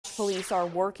police are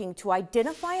working to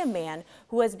identify a man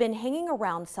who has been hanging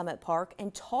around Summit Park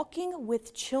and talking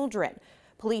with children.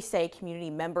 Police say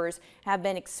community members have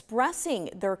been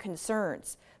expressing their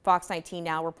concerns. Fox 19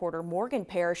 Now reporter Morgan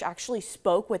Parrish actually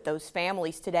spoke with those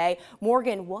families today.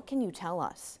 Morgan, what can you tell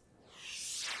us?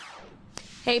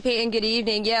 Hey, Peyton, good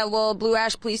evening. Yeah, well, Blue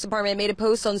Ash Police Department made a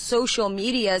post on social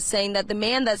media saying that the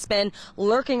man that's been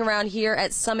lurking around here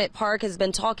at Summit Park has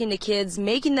been talking to kids,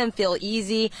 making them feel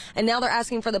easy, and now they're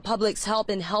asking for the public's help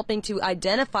in helping to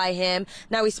identify him.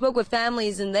 Now, we spoke with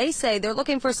families, and they say they're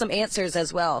looking for some answers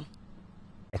as well.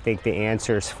 I think the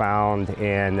answer's found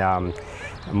in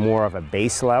more of a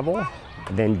base level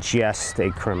than just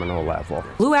a criminal level.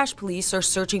 Blue Ash police are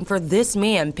searching for this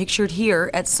man pictured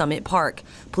here at Summit Park.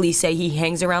 Police say he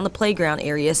hangs around the playground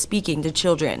area speaking to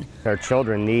children. Our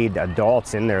children need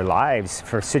adults in their lives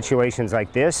for situations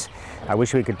like this. I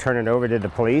wish we could turn it over to the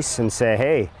police and say,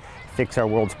 hey, fix our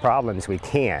world's problems. We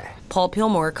can't. Paul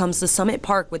Pillmore comes to Summit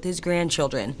Park with his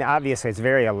grandchildren. Obviously, it's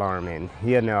very alarming.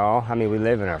 You know, I mean, we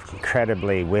live in an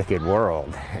incredibly wicked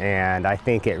world, and I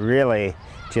think it really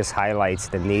just highlights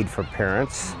the need for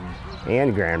parents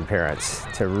and grandparents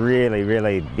to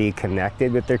really be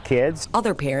connected with their kids.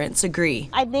 Other parents agree.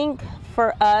 I think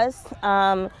for us,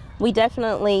 we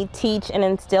definitely teach and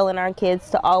instill in our kids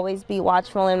to always be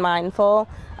watchful and mindful.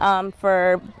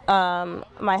 For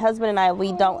my husband and I,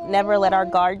 we don't never let our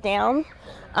guard down.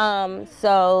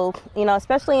 So, you know,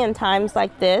 especially in times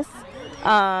like this,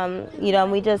 you know,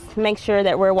 we just make sure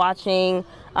that we're watching.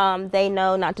 They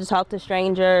know not to talk to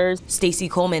strangers. Stacy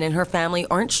Coleman and her family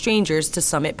aren't strangers to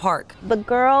Summit Park. The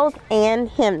girls and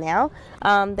him now,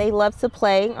 they love to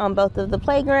play on both of the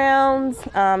playgrounds.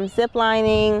 Zip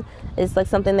lining is like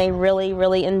something they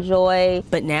really enjoy.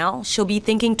 But now she'll be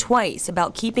thinking twice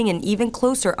about keeping an even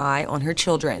closer eye on her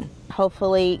children.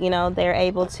 Hopefully, you know, they're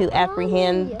able to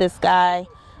apprehend this guy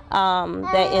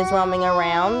that is roaming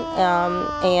around,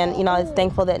 and, you know, is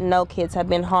thankful that no kids have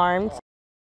been harmed.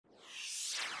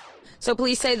 So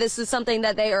police say this is something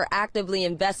that they are actively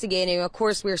investigating. Of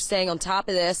course, we're staying on top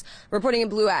of this. Reporting in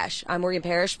Blue Ash, I'm Morgan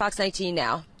Parrish, Fox 19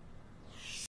 Now.